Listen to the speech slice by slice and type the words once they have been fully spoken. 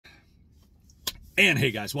And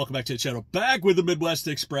hey guys, welcome back to the channel, back with the Midwest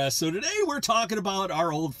Express. So today we're talking about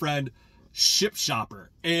our old friend Shipt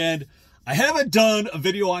Shopper. And I haven't done a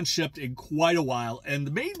video on Shipt in quite a while. And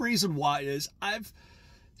the main reason why is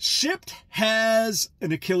Shipt has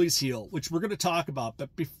an Achilles heel, which we're going to talk about.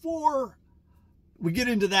 But before we get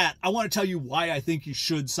into that, I want to tell you why I think you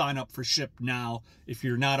should sign up for Shipt now if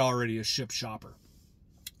you're not already a Shipt shopper.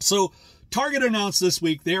 So Target announced this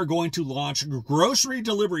week they are going to launch a grocery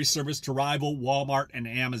delivery service to rival Walmart and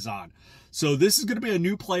Amazon. So this is going to be a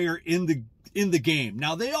new player in the game.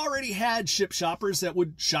 Now, they already had Shipt shoppers that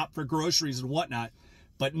would shop for groceries and whatnot,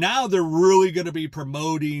 but now they're really going to be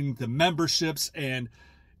promoting the memberships and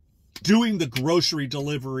doing the grocery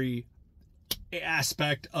delivery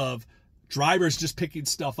aspect of drivers just picking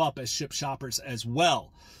stuff up as Shipt shoppers as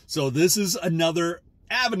well. So this is another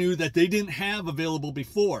avenue that they didn't have available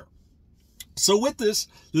before. So with this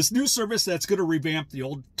new service that's going to revamp the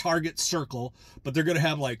old Target Circle, but they're going to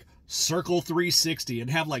have like Circle 360 and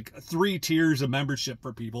have like 3 tiers of membership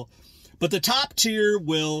for people. But the top tier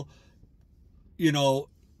will,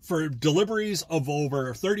 for deliveries of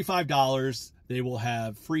over $35, they will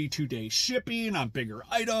have free 2-day shipping on bigger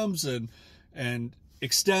items and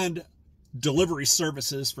extend delivery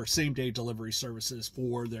services for same-day delivery services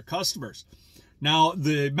for their customers. Now,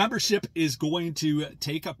 the membership is going to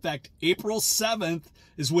take effect April 7th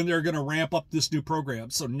is when they're going to ramp up this new program.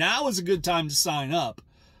 So now is a good time to sign up.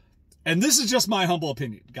 And this is just my humble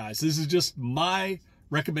opinion, guys. This is just my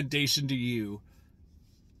recommendation to you.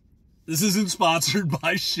 This isn't sponsored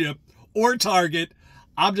by Shipt or Target.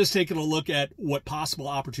 I'm just taking a look at what possible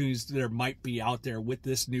opportunities there might be out there with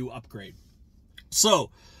this new upgrade. So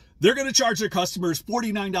they're going to charge their customers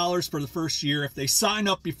 $49 for the first year if they sign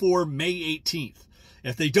up before May 18th.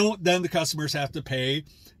 If they don't, then the customers have to pay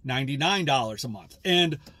 $99 a month.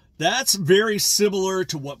 And that's very similar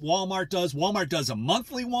to what Walmart does. Walmart does a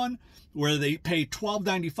monthly one where they pay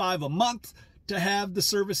 $12.95 a month to have the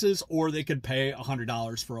services, or they could pay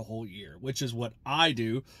 $100 for a whole year, which is what I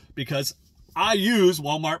do because I use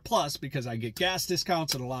Walmart Plus because I get gas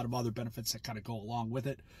discounts and a lot of other benefits that kind of go along with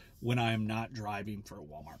it when I am not driving for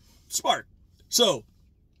Walmart. Smart. So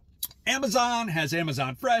Amazon has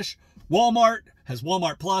Amazon Fresh, Walmart has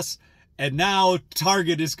Walmart Plus, and now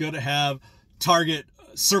Target is going to have Target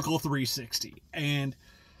Circle 360. And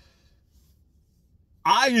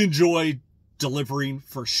I enjoy delivering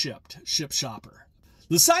for Shipt Shopper.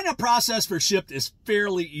 The sign-up process for Shipt is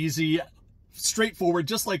fairly easy, straightforward,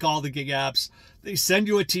 just like all the gig apps. They send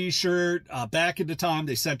you a t-shirt. Back in the time,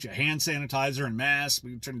 they sent you hand sanitizer and masks.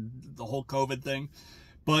 We turned the whole COVID thing.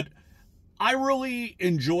 But I really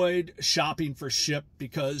enjoyed shopping for Shipt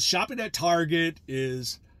because shopping at Target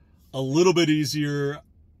is a little bit easier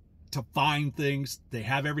to find things. They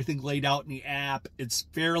have everything laid out in the app. It's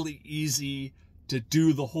fairly easy to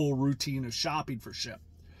do the whole routine of shopping for Shipt.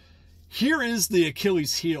 Here is the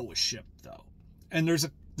Achilles heel with Shipt, though. And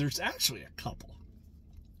there's actually a couple.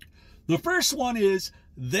 The first one is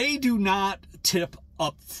they do not tip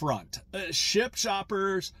up front. Shipt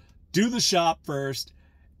shoppers do the shop first,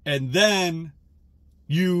 and then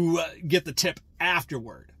you get the tip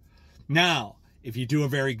afterward. Now, if you do a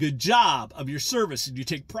very good job of your service and you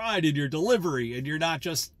take pride in your delivery and you're not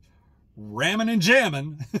just ramming and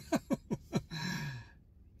jamming,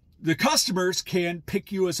 the customers can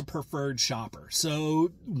pick you as a preferred shopper.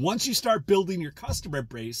 So once you start building your customer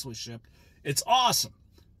base with Shipt, it's awesome.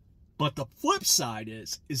 But the flip side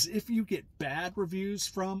is if you get bad reviews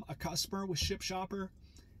from a customer with Shipt Shopper,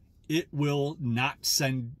 it will not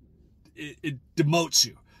send, it demotes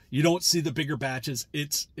you. You don't see the bigger batches.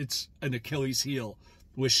 It's an Achilles heel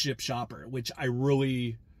with Shipt Shopper, which I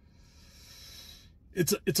really,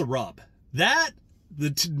 it's a rub. That,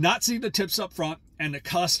 not seeing the tips up front and the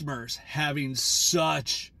customers having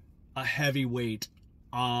such a heavy weight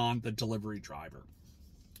on the delivery driver.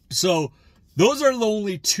 So those are the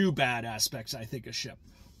only 2 bad aspects I think of Shipt.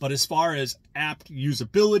 But as far as app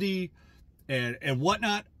usability and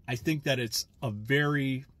whatnot, I think that it's a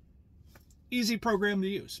very easy program to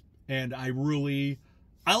use. And I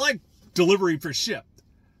like delivery for Shipt.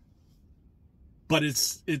 But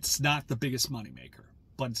it's not the biggest moneymaker.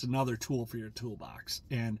 But it's another tool for your toolbox.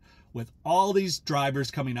 And with all these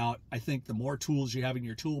drivers coming out, I think the more tools you have in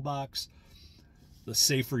your toolbox, the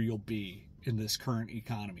safer you'll be in this current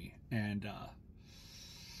economy. And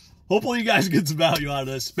hopefully you guys get some value out of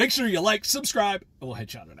this. Make sure you like, subscribe, and we'll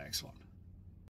catch you on the next one.